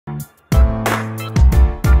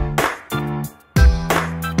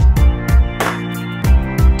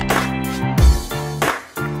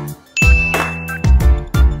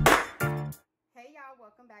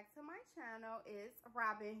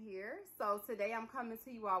Robin here. So today I'm coming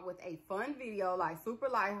to you all with a fun video, like super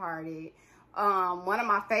lighthearted. One of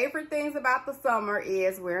my favorite things about the summer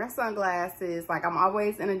is wearing sunglasses. Like, I'm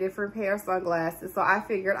always in a different pair of sunglasses, so I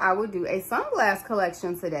figured I would do a sunglass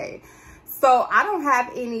collection today. So I don't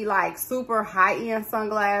have any like super high-end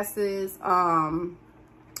sunglasses. I'm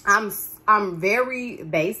very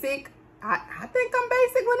basic. I think I'm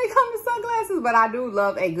basic when it comes to sunglasses, but I do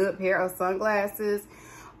love a good pair of sunglasses.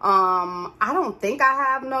 I don't think I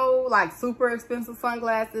have no like super expensive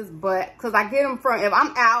sunglasses, but because I get them from, if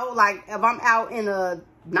I'm out in a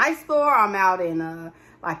nice store, I'm out in a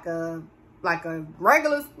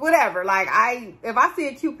regular, whatever. Like, if I see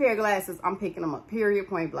a cute pair of glasses, I'm picking them up, period,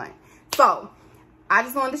 point blank. So I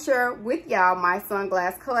just wanted to share with y'all my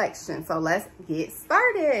sunglass collection. So let's get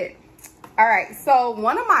started. All right, so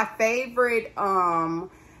one of my favorite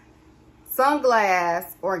sunglass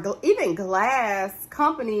or even glass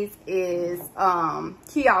companies is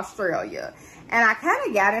Quay Australia. And I kind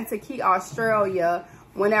of got into Quay Australia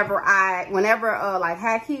whenever like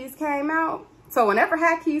Hat Keys came out. So whenever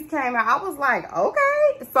Hat Keys came out, I was like,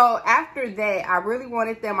 okay. So after that, I really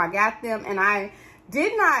wanted them. I got them, and I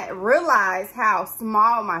did not realize how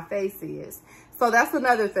small my face is. So that's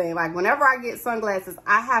another thing. Like, whenever I get sunglasses,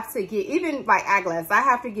 I have to get, even like eyeglasses, I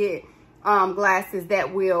have to get glasses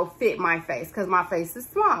that will fit my face, because my face is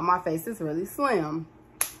small. My face is really slim.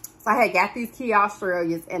 So I had got these Quay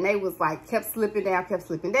Australias, and they was like kept slipping down.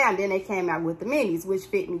 Then they came out with the minis, which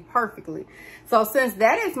fit me perfectly. So since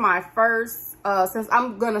that is my first, since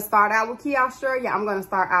I'm gonna start out with Quay Australia, I'm gonna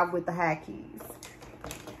start out with the Hat Keys.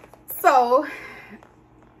 So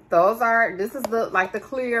this is the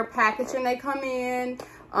clear packaging they come in.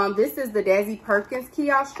 This is the Desi Perkins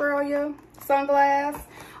Quay Australia sunglass.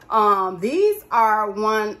 These are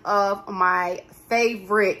one of my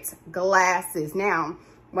favorite glasses. Now,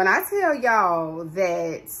 when I tell y'all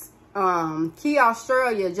that Quay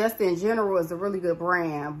Australia just in general is a really good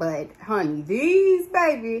brand, but honey, these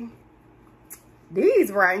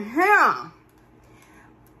right here,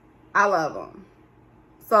 I love them.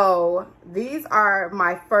 So these are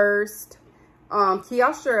my first Quay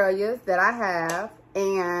Australias that I have.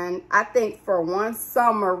 And I think for one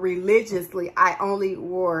summer religiously, I only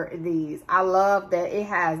wore these. I love that it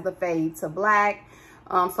has the fade to black.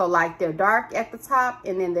 So like they're dark at the top,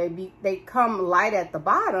 and then they come light at the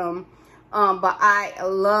bottom. But I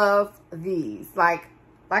love these. Like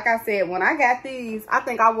I said, when I got these, I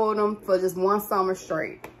think I wore them for just one summer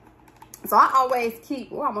straight. So I always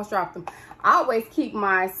keep, I almost dropped them. I always keep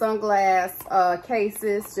my sunglass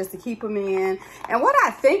cases just to keep them in. And what I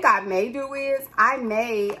think I may do is I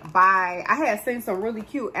had seen some really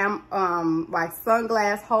cute like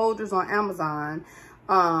sunglass holders on Amazon.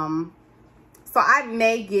 So I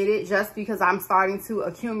may get it just because I'm starting to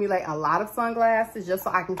accumulate a lot of sunglasses just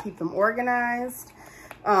so I can keep them organized.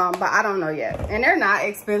 But I don't know yet. And they're not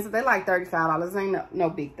expensive. They're like $35. Ain't no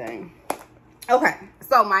big thing. Okay,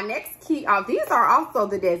 so my next key, these are also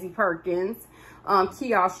the Desi Perkins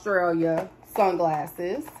Quay Australia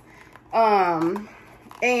sunglasses. And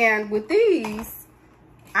with these,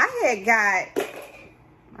 I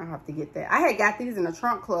have to get that. I had got these in a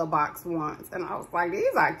Trunk Club box once, and I was like,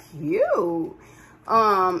 these are cute.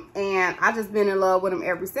 And I just been in love with them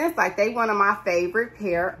ever since. Like, they one of my favorite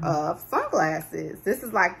pair of sunglasses. This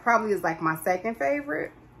is like, probably is like my second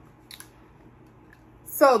favorite.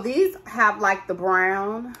 So these have like the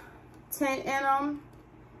brown tint in them.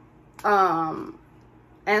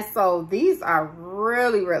 And so these are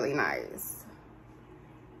really, really nice.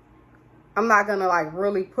 I'm not gonna like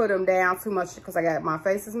really put them down too much because I got my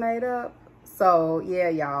faces made up. So yeah,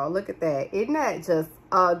 y'all, look at that. Isn't that just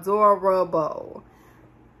adorable?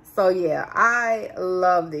 So yeah, I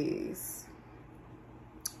love these.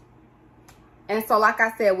 And so, like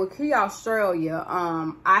I said, with Quay Australia,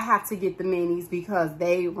 I have to get the minis because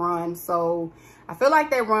they run so, I feel like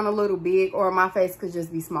they run a little big, or my face could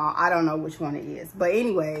just be small. I don't know which one it is. But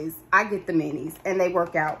anyways, I get the minis and they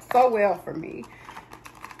work out so well for me.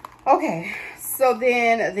 Okay, so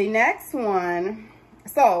then the next one,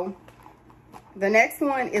 is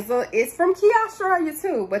from Quay Australia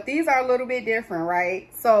too, but these are a little bit different, right?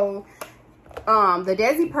 So the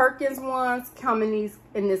Desi Perkins ones come in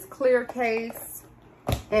this clear case,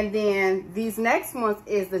 and then these next ones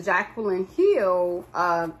is the Jacqueline Hill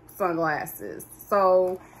sunglasses.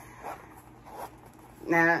 So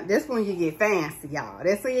now this one you get fancy, y'all.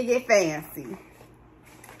 This one you get fancy.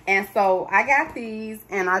 And so I got these,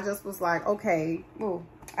 and I just was like, okay. Oh,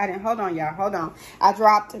 I didn't. Hold on, y'all. Hold on. I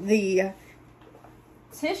dropped the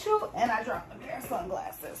tissue and I dropped a pair of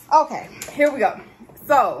sunglasses. Okay, here we go.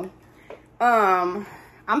 So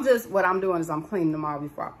what I'm doing is I'm cleaning them all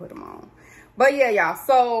before I put them on. But yeah, y'all,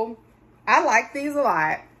 so I like these a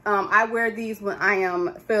lot. I wear these when I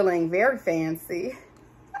am feeling very fancy.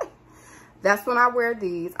 That's when I wear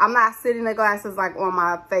these. I'm not sitting the glasses like on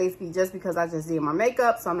my face just because I just did my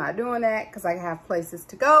makeup. So I'm not doing that because I have places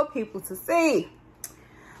to go, people to see.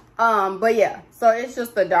 But yeah, so it's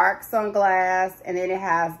just the dark sunglass, and then it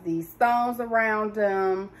has these stones around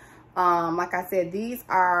them. Like I said, these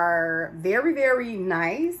are very, very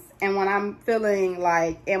nice. And when I'm feeling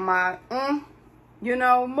like in my, you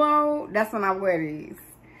know, mode, that's when I wear these.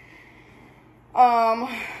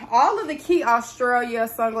 All of the Key Australia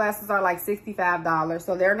sunglasses are like $65,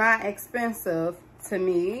 so they're not expensive to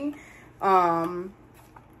me,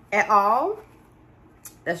 at all.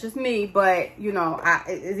 That's just me, but you know,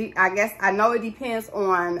 I guess I know it depends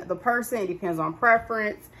on the person, it depends on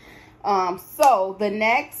preference. So the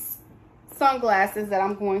next sunglasses that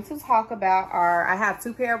I'm going to talk about are, I have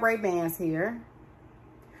 2 pair of Ray-Bans here.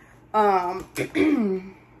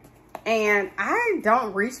 And I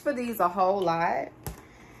don't reach for these a whole lot.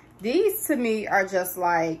 These to me are just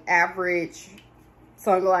like average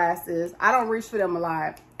sunglasses. I don't reach for them a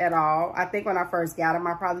lot at all. I think when I first got them,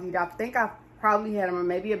 I probably had them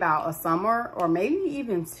maybe about a summer or maybe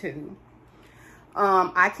even 2.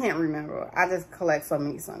 I can't remember. I just collect so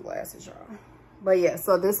many sunglasses, y'all. But yeah,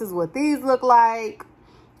 so this is what these look like.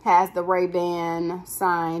 Has the Ray-Ban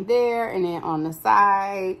sign there, and then on the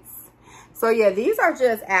sides. So yeah, these are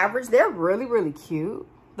just average. They're really, really cute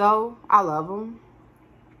though. I love them.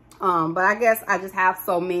 But I guess I just have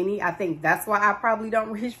so many. I think that's why I probably don't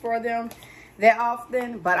reach for them that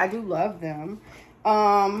often, but I do love them.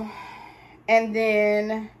 And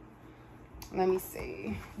then let me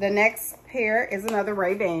see. The next pair is another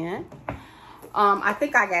Ray-Ban. I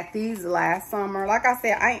think I got these last summer. Like I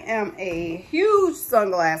said, I am a huge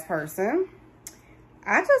sunglass person.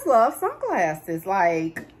 I just love sunglasses.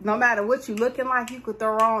 Like, no matter what you looking like, you could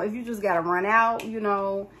throw on. If you just got to run out, you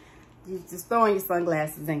know, you just throw on your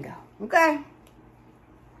sunglasses and go. Okay?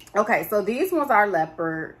 Okay, so these ones are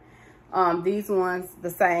leopard. These ones, the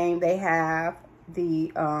same. They have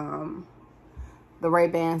the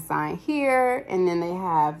Ray-Ban sign here. And then they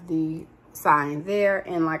have the sign there.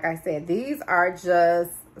 And like I said, these are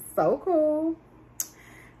just so cool.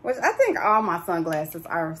 Which I think all my sunglasses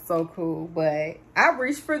are so cool, but I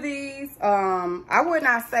reach for these. I would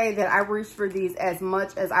not say that I reach for these as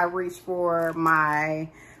much as I reach for my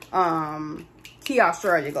Key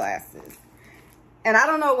Australia glasses. And I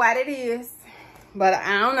don't know why that is, but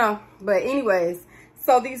I don't know. But anyways,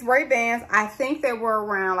 so these Ray-Bans, I think they were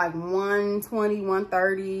around like $120,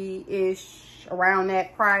 $130-ish, around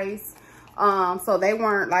that price. So they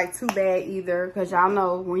weren't like too bad either, because y'all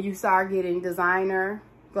know when you start getting designer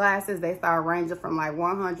glasses, they start ranging from like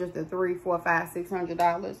 $100 to $300, $400, $500,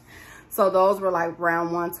 $600. So those were like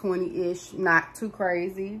around $120-ish, not too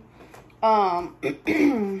crazy.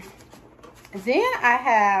 Then I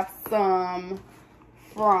have some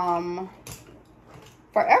from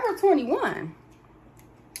Forever 21.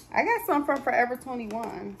 I got some from Forever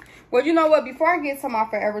 21. Well, you know what? Before I get to my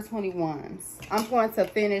Forever 21s, I'm going to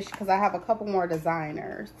finish because I have a couple more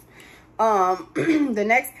designers. The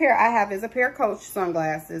next pair I have is a pair of Coach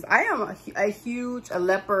sunglasses. I am a huge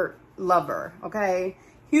leopard lover, okay?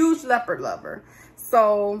 Huge leopard lover.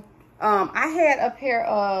 So, I had a pair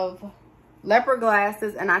of leopard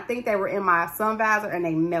glasses, and I think they were in my sun visor, and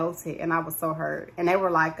they melted, and I was so hurt. And they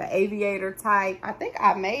were like an aviator type. I think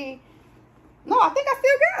I still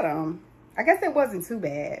got them. I guess it wasn't too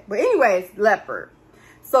bad. But anyways, leopard.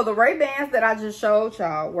 So the Ray-Bans that I just showed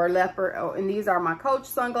y'all were leopard. Oh, and these are my Coach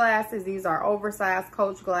sunglasses. These are oversized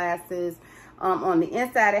Coach glasses. On the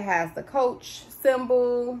inside, it has the Coach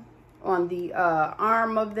symbol on the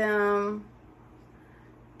arm of them.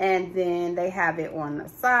 And then they have it on the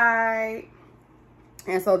side.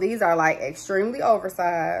 And so these are like extremely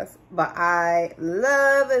oversized. But I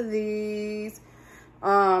love these.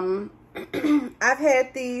 I've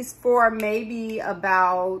had these for maybe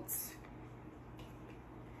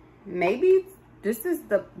this is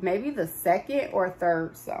the second or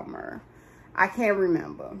third summer. I can't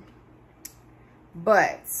remember.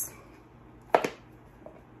 But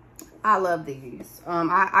I love these.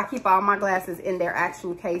 I keep all my glasses in their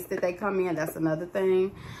actual case that they come in. That's another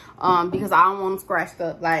thing. Because I don't want them scratched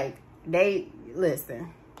up. Like,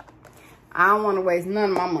 listen. I don't want to waste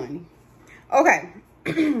none of my money. Okay.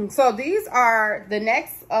 So these are the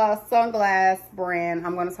next sunglass brand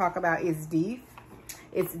I'm going to talk about is Diff.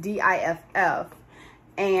 It's DIFF.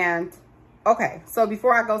 And okay, so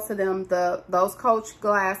before I go to them, those Coach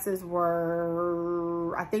glasses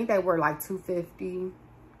were, I think they were like $250.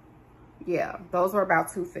 Yeah, those were about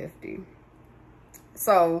 $2.50.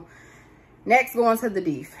 So next, going to the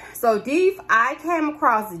Dief. So Dief, I came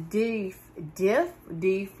across Dief,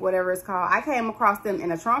 whatever it's called. I came across them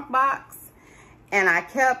in a trunk box, and I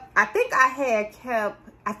think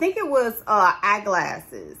it was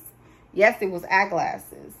eyeglasses. Yes, it was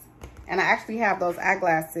eyeglasses. And I actually have those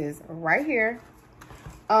eyeglasses right here.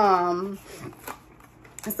 So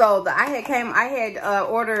I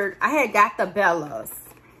had got the Bellas,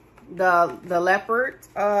 the leopard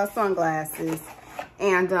sunglasses.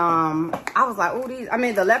 And I was like, oh,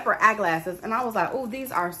 the leopard eyeglasses. And I was like, oh,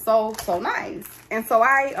 these are so nice. And so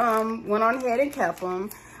I went on ahead and kept them.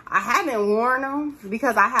 I haven't worn them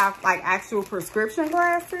because I have like actual prescription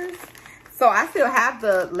glasses. So I still have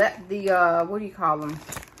the what do you call them?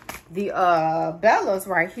 The Bellas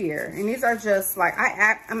right here. And these are just like,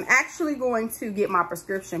 I'm actually going to get my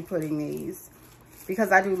prescription put in these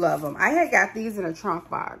because I do love them. I had got these in a trunk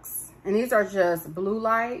box. And these are just blue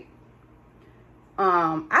light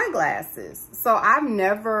eyeglasses. So I've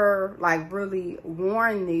never like really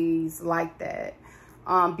worn these like that.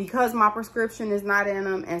 Because my prescription is not in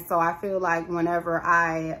them, and so I feel like whenever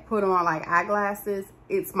I put on like eyeglasses,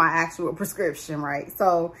 it's my actual prescription, right?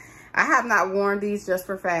 So I have not worn these just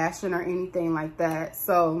for fashion or anything like that.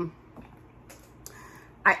 So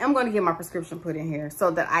I am going to get my prescription put in here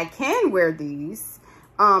so that I can wear these.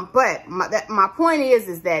 But my point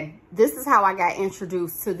is that this is how I got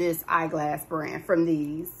introduced to this eyeglass brand, from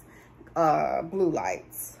these blue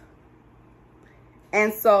lights.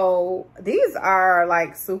 And so these are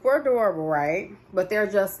like super adorable, right? But they're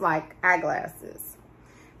just like eyeglasses.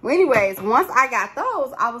 Well, anyways, once I got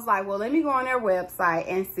those, I was like, well, let me go on their website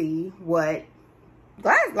and see what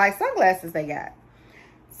sunglasses they got.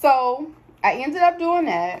 So I ended up doing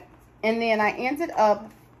that. And then I ended up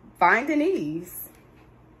finding these.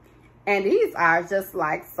 And these are just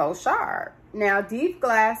like so sharp. Now, Dief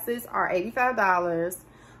glasses are $85.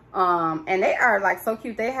 And they are like so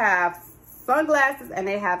cute. They have sunglasses and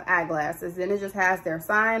they have eyeglasses, and it just has their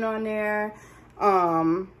sign on there.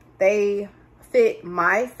 They fit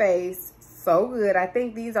my face so good. I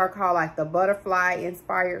think these are called like the butterfly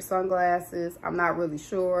inspired sunglasses. I'm not really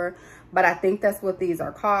sure, but I think that's what these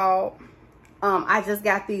are called. I just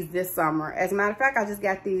got these this summer. As a matter of fact, I just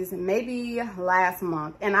got these maybe last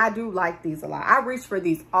month, and I do like these a lot. I reach for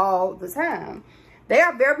these all the time. They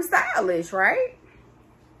are very stylish, right?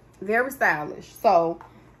 Very stylish. So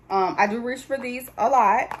I do reach for these a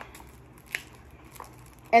lot.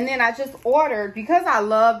 And then I just ordered, because I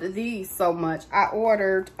loved these so much, I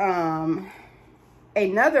ordered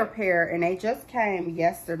another pair, and they just came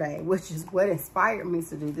yesterday, which is what inspired me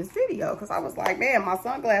to do this video, because I was like, man, my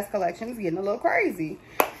sunglass collection is getting a little crazy.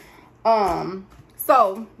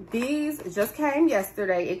 So these just came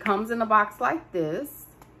yesterday. It comes in a box like this.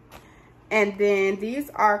 And then these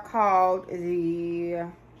are called the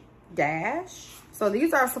Dash. So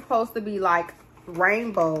these are supposed to be like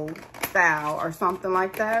rainbow style or something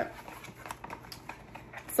like that.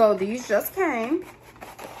 So these just came.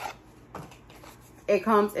 It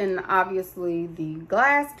comes in obviously the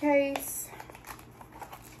glass case.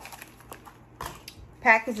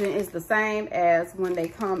 Packaging is the same as when they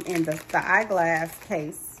come in the eyeglass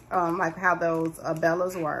case, like how those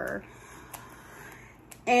Bellas were.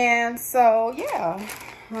 And so yeah,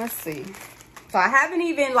 let's see. So I haven't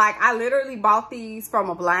even, like, I literally bought these from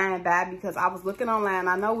a blind buy because I was looking online.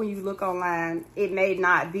 I know when you look online, it may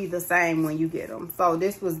not be the same when you get them. So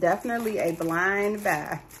this was definitely a blind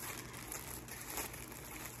buy.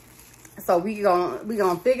 So we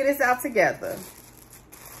gonna figure this out together.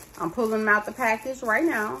 I'm pulling them out the package right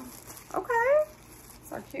now. Okay,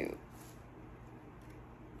 so cute.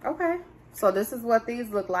 Okay, so this is what these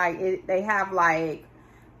look like. They have like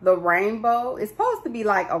the rainbow. It's supposed to be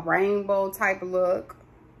like a rainbow type look.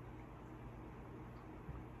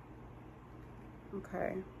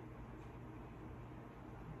 Okay.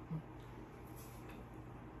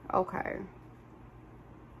 Okay.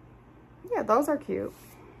 Yeah, those are cute.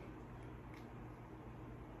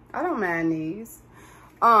 I don't mind these.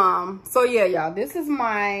 So yeah, y'all, this is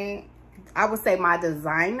my, I would say my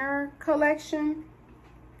designer collection.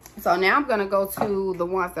 So now I'm gonna go to the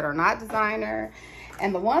ones that are not designer.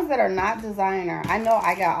 And the ones that are not designer, I know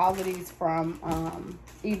I got all of these from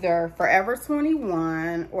either Forever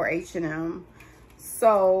 21 or H&M.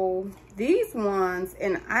 So these ones,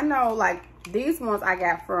 and I know like these ones I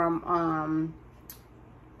got from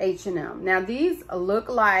H&M. Now these look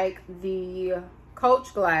like the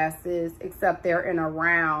Coach glasses, except they're in a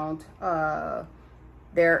round,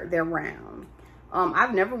 they're round.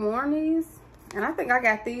 I've never worn these, and I think I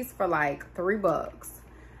got these for like $3.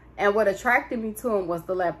 And what attracted me to them was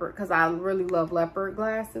the leopard, because I really love leopard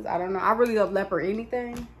glasses. I don't know. I really love leopard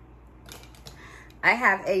anything. I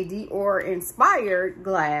have a Dior inspired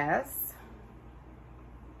glass.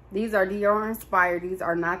 These are Dior inspired. These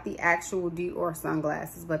are not the actual Dior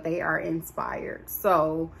sunglasses, but they are inspired.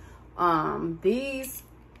 So these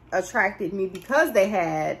attracted me because they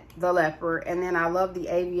had the leopard, and then I love the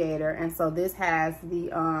aviator. And so this has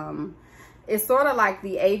the it's sort of like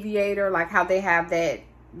the aviator, like how they have that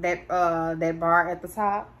bar at the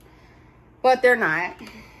top, but they're not.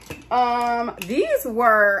 These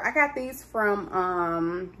were, I got these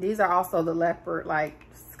from, these are also the leopard, like,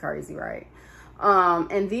 it's crazy, right?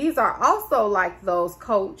 And these are also like those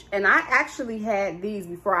Coach, and I actually had these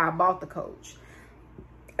before I bought the Coach,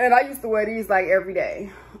 and I used to wear these like every day.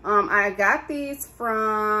 I got these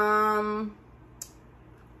from,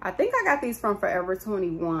 I think I got these from Forever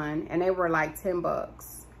 21, and they were like 10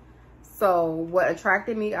 bucks. So what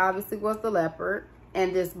attracted me obviously was the leopard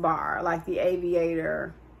and this bar, like the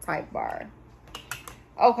aviator type bar.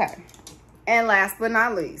 Okay, and last but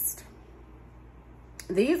not least,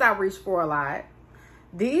 these I reach for a lot.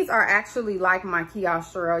 These are actually like my Key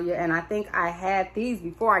Australia, and I think I had these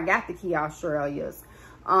before I got the Key Australias.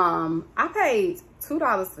 I paid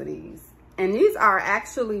 $2 for these, and these are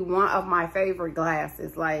actually one of my favorite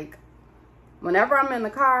glasses. Like, whenever I'm in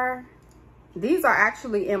the car, these are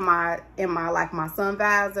actually in my like my sun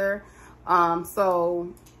visor.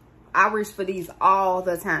 So I reach for these all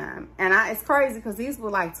the time, and it's crazy because these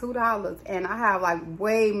were like $2, and I have like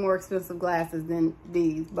way more expensive glasses than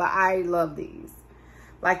these, but I love these.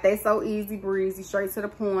 Like, they so easy breezy, straight to the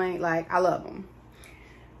point. Like, I love them.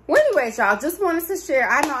 Well, anyways, y'all, just wanted to share.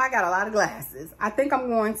 I know I got a lot of glasses. I think I'm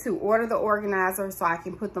going to order the organizer so I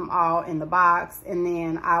can put them all in the box, and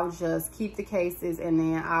then I'll just keep the cases, and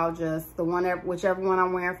then I'll just, whichever one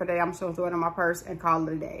I'm wearing for the day, I'm just going to throw it in my purse and call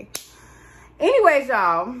it a day. Anyways,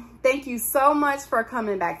 y'all, thank you so much for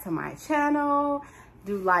coming back to my channel.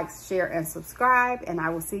 Do like, share, and subscribe, and I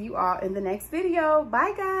will see you all in the next video.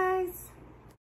 Bye, guys.